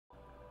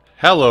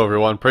Hello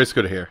everyone,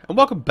 PraceScooter here, and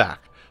welcome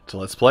back to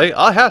Let's Play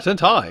A Hat in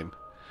Time.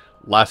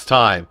 Last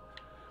time,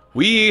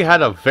 we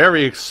had a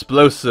very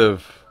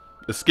explosive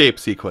escape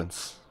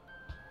sequence.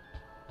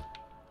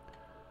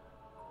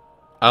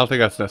 I don't think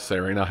that's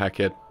necessary right now, Hat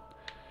Kid.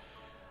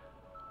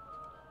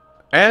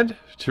 And,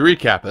 to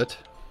recap it,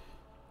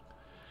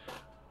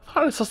 I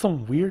thought I saw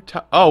some weird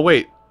oh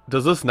wait,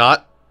 does this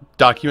not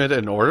document it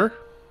in order?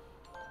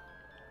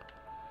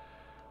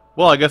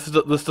 Well, I guess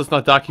this does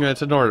not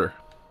document it in order.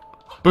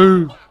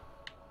 Boo!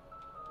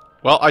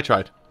 Well, I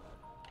tried.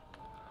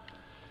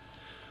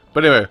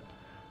 But anyway,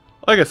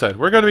 like I said,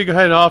 we're going to be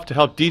heading off to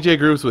help DJ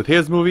Grooves with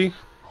his movie.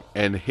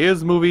 And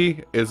his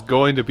movie is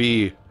going to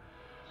be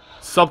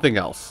something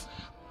else.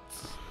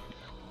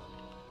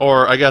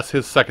 Or I guess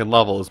his second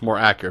level is more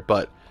accurate,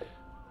 but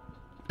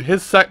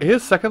his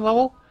second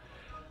level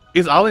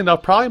is, oddly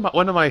enough, probably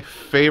one of my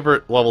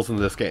favorite levels in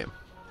this game.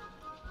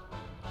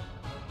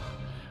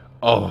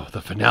 Oh, the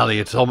finale,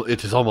 it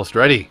is almost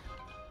ready.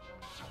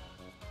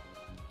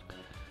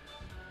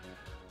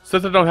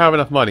 Since I don't have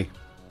enough money.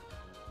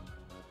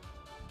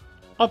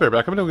 I'll be right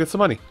back. I'm gonna go get some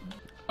money.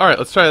 Alright,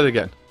 let's try that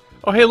again.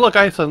 Oh hey look,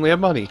 I suddenly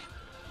have money.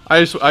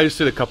 I just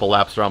did a couple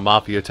laps around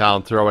Mafia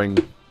Town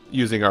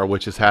using our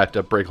witch's hat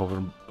to break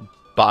open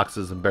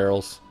boxes and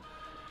barrels.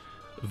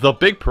 The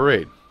big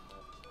parade.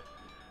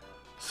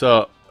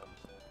 So,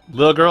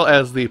 little girl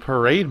as the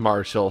parade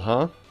marshal,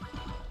 huh?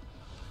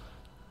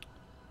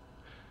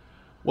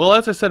 Well,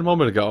 as I said a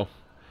moment ago,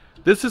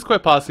 this is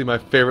quite possibly my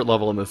favorite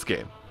level in this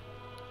game.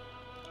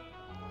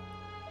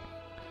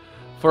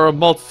 For a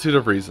multitude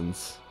of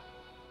reasons.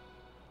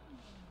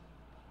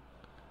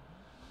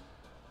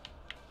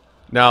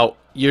 Now,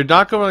 you're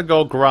not going to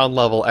go ground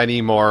level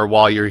anymore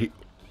while you're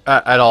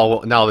at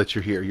all now that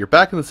you're here. You're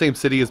back in the same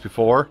city as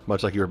before,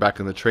 much like you were back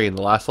in the train in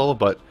the last level,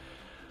 but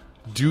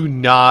do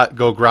not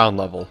go ground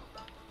level.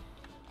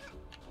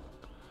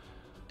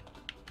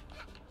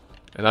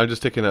 And I'm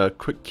just taking a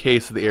quick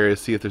case of the area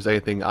to see if there's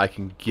anything I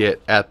can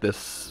get at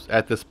this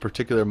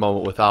particular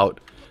moment without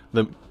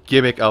the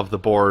gimmick of the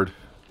board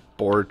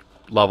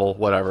level,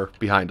 whatever,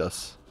 behind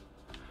us.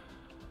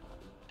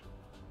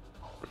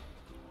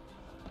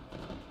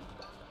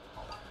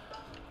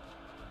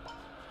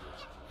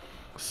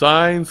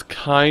 Signs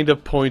kind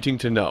of pointing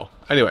to no.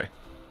 Anyway.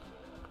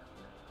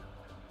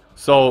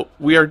 So,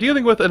 we are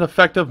dealing with an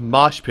effective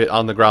mosh pit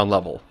on the ground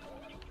level.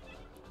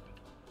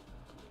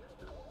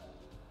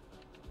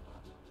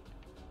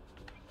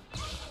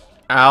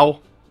 Ow.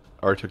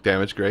 Or took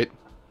damage, great.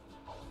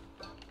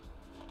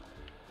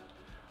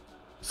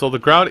 So the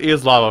ground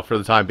is lava for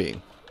the time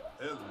being.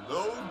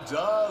 Hello,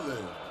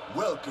 darling.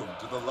 Welcome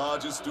to the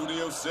largest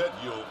studio set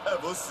you'll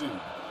ever see.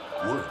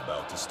 We're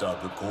about to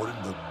start recording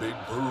The Big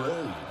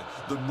Parade,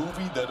 the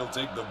movie that'll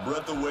take the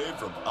breath away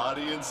from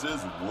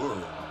audiences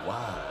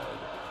worldwide.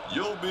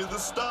 You'll be the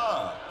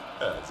star,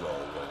 as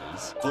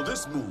always. For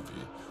this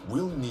movie,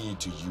 we'll need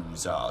to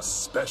use our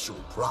special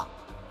prop.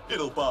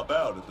 It'll pop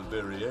out at the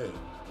very end.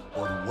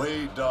 But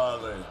wait,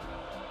 darling,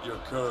 your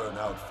current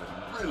outfit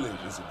really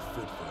isn't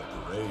fit for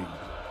a parade.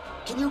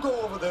 Can you go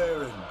over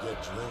there and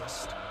get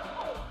dressed?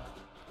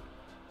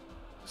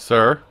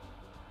 Sir,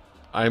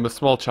 I am a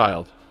small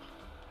child.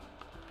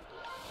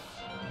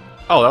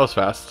 Oh, that was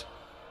fast.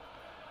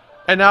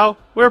 And now,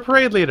 we're a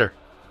parade leader.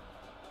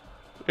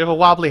 We have a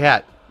wobbly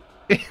hat.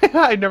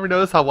 I never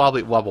noticed how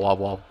wobbly... Wobble,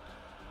 wobble, wobble.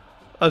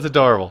 That's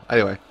adorable.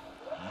 Anyway.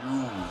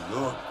 You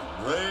look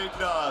great,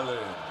 darling.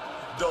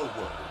 Don't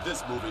worry,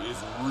 this movie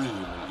is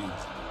really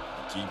easy.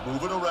 Keep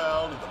moving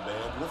around and the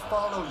band will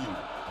follow you.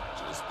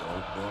 Just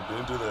don't bump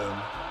into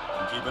them.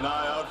 And keep an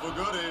eye out for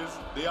goodies.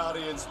 The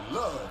audience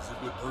loves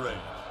a good parade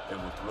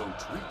and will throw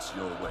treats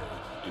your way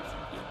if you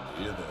get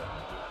near them.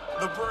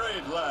 The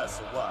parade lasts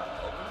a while.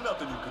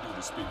 Nothing you can do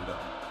to speed it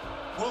up.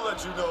 We'll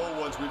let you know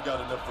once we've got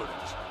enough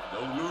footage.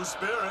 Don't lose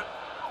spirit.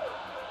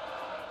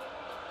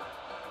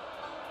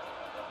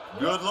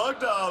 Good luck,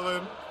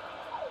 darling.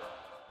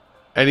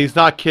 And he's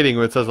not kidding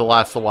when it says it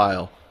lasts a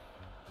while.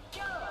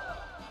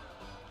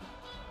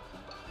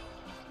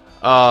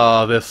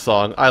 Oh, this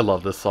song. I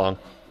love this song.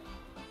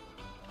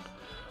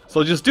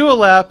 So just do a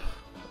lap.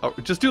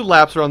 Just do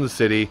laps around the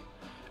city.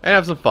 And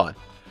have some fun.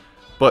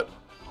 But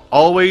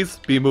always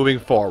be moving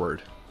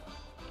forward.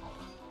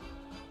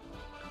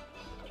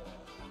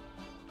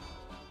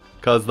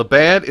 Because the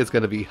band is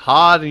going to be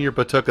hot in your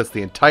batukas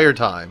the entire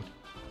time.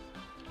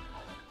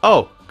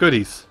 Oh,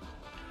 goodies.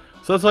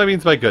 So that's what it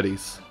means by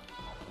goodies.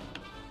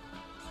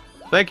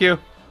 Thank you.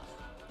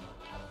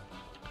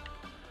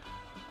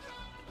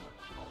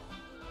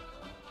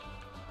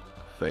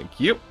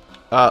 Thank you.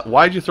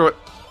 Why'd you throw it?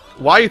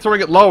 Why are you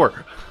throwing it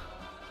lower?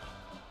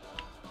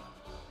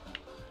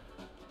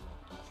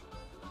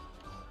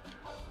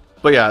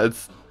 But yeah,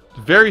 it's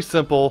very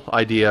simple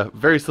idea,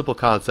 very simple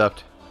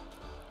concept.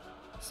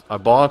 I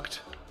bonked.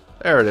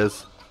 There it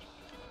is.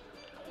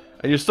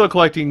 And you're still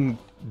collecting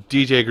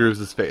DJ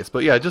Grooves' face.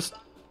 But yeah, just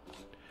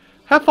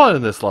have fun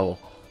in this level.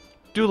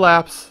 Do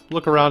laps,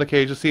 look around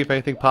occasionally, see if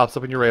anything pops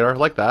up in your radar,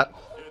 like that.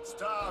 It's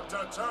time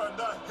to turn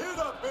the heat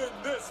up in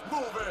this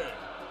movie.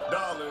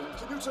 Darling,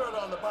 can you turn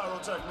on the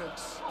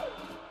pyrotechnics?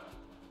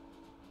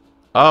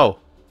 Oh.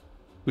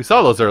 We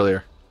saw those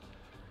earlier.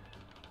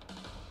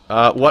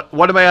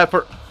 What am I at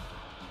for?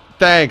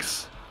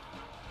 Thanks.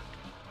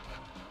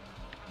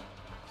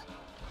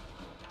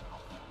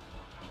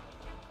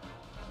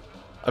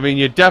 I mean,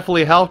 you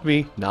definitely helped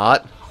me.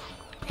 Not.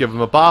 Give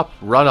him a bop,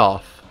 run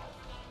off.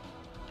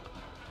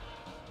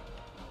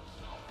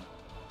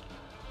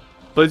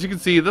 But as you can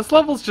see, this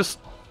level's just...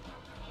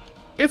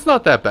 It's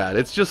not that bad.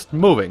 It's just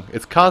moving.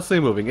 It's constantly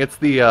moving. It's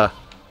the,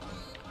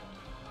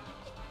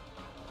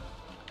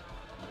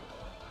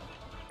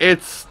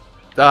 It's,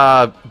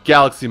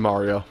 Galaxy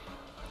Mario.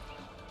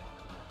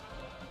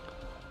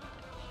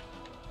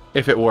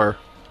 If it were.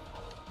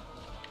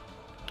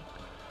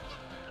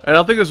 I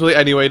don't think there's really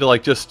any way to,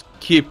 like, just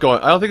keep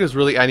going. I don't think there's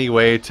really any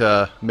way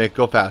to make it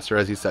go faster,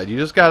 as you said. You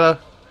just gotta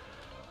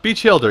be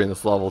chill during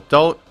this level.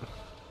 Don't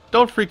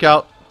freak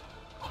out.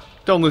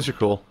 Don't lose your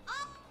cool.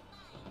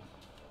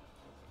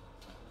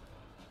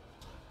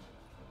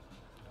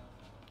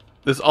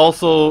 This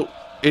also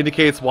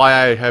indicates why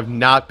I have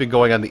not been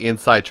going on the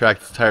inside track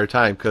this entire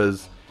time,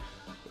 because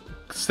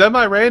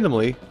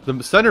semi-randomly,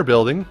 the center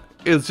building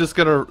is just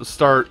gonna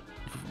start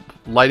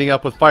lighting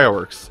up with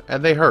fireworks,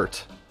 and they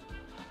hurt.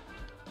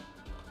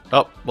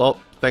 Oh, well,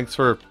 thanks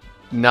for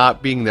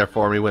not being there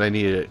for me when I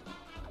needed it.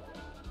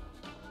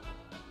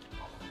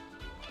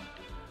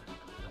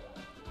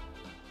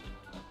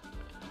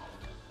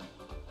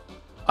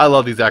 I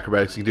love these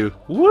acrobatics you can do.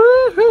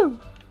 Woohoo!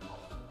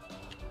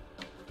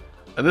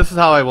 And this is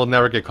how I will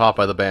never get caught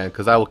by the band,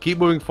 because I will keep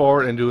moving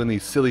forward and doing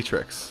these silly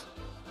tricks.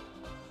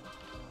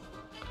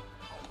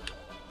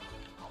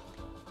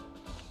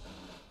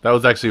 That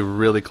was actually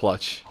really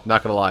clutch,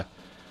 not gonna lie.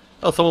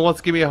 Oh, someone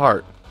wants to give me a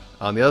heart.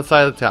 On the other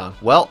side of the town.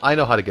 Well, I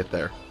know how to get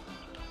there.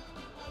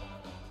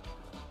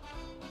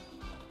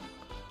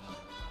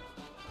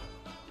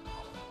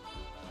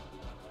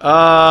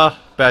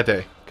 Bad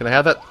day. Can I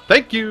have that?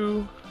 Thank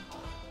you!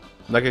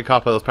 I'm not getting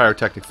caught by those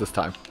pyrotechnics this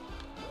time.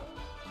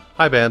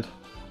 Hi, band.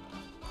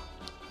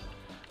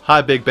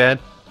 Hi, big band.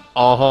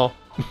 Uh-huh.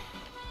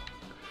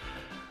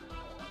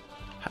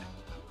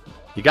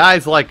 You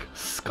guys like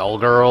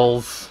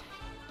Skullgirls?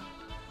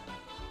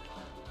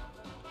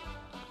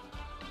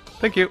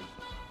 Thank you.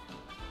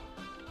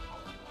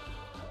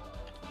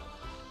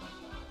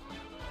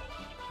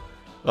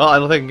 Well, I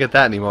don't think I can get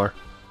that anymore.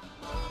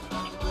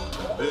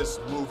 This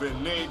movie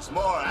needs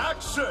more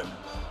action!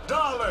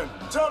 Darling,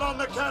 turn on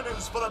the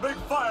cannons for the big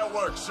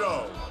fireworks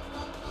show!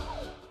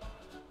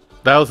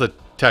 That was a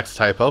text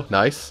typo.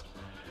 Nice.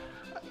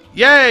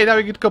 Yay! Now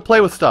we get to go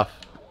play with stuff.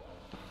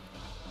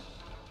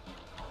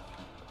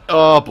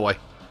 Oh boy.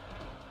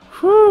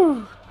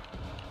 Whew.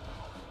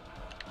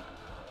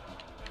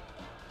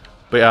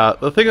 But yeah,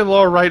 the thing in the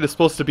lower right is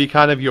supposed to be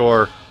kind of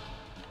your...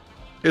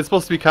 It's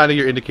supposed to be kind of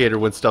your indicator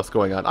when stuff's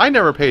going on. I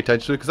never pay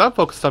attention to it because I'm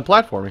focused on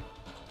platforming.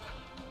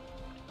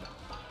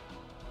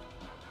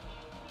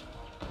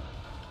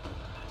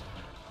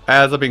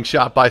 As I'm being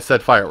shot by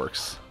said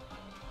fireworks.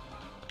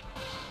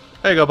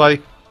 There you go,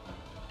 buddy.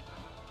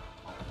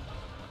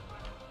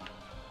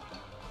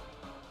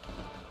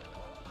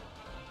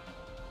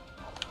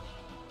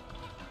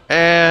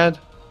 And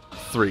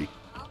 3.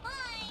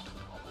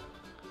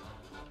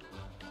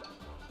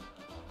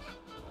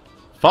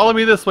 Follow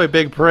me this way,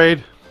 big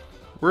parade.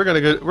 We're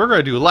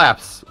gonna do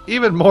laps,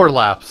 even more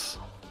laps.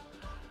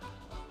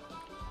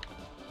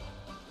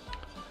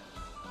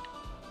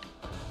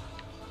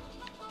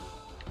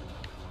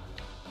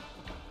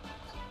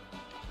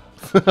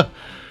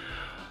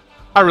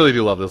 I really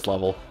do love this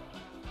level.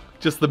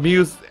 Just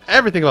the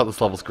everything about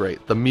this level is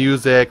great. The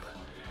music,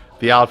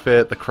 the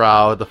outfit, the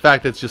crowd, the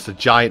fact that it's just a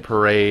giant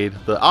parade,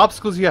 the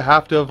obstacles you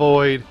have to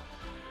avoid.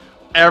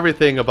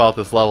 Everything about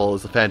this level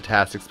is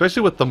fantastic,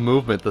 especially with the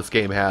movement this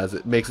game has.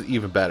 It makes it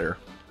even better.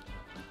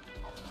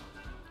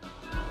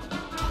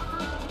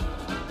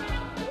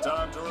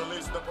 Time to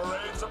release the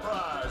parade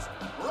surprise.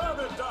 Grab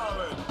it,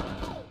 darling.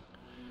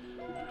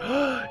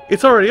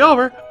 It's already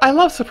over. I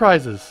love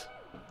surprises.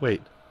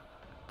 Wait,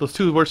 those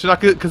two words should not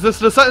get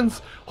consistent a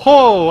sentence.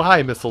 Oh,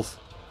 hi, missiles.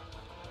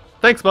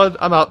 Thanks, bud.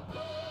 I'm out.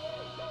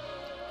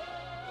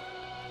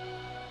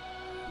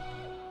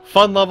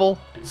 Fun level,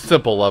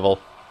 simple level.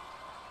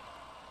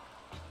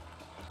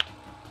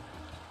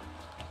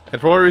 And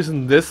for whatever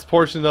reason, this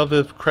portion of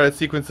the credit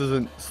sequence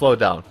isn't slowed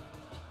down.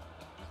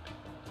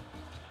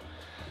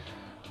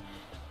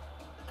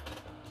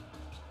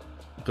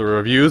 The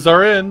reviews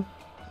are in.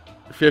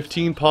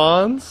 15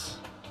 pawns.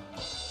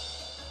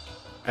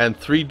 And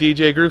 3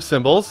 DJ groove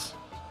cymbals.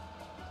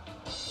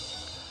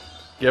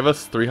 Give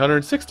us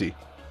 360.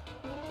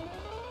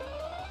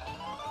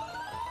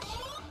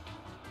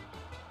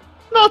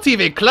 Not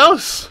even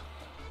close!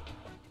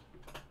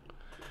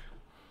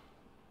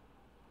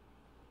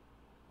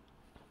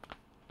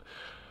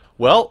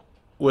 Well,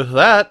 with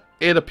that,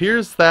 it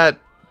appears that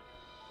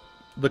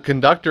the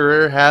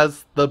conductor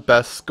has the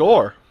best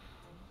score.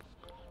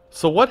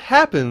 So what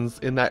happens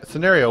in that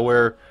scenario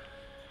where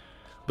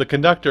the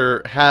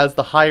conductor has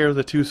the higher of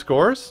the two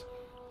scores?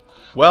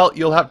 Well,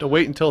 you'll have to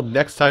wait until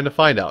next time to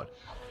find out.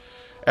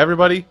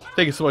 Everybody,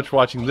 thank you so much for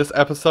watching this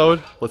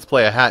episode. Let's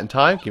play a hat in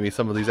time. Give me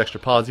some of these extra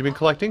paws you've been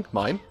collecting.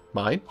 Mine,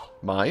 mine,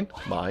 mine,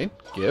 mine.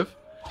 Give,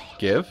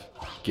 give,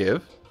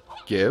 give,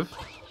 give.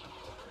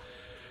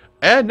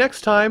 And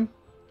next time,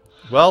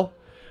 well,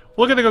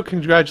 we're going to go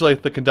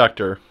congratulate the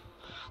conductor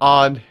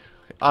on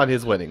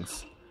his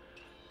winnings.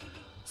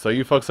 So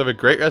you folks have a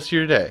great rest of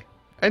your day.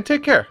 And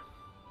take care.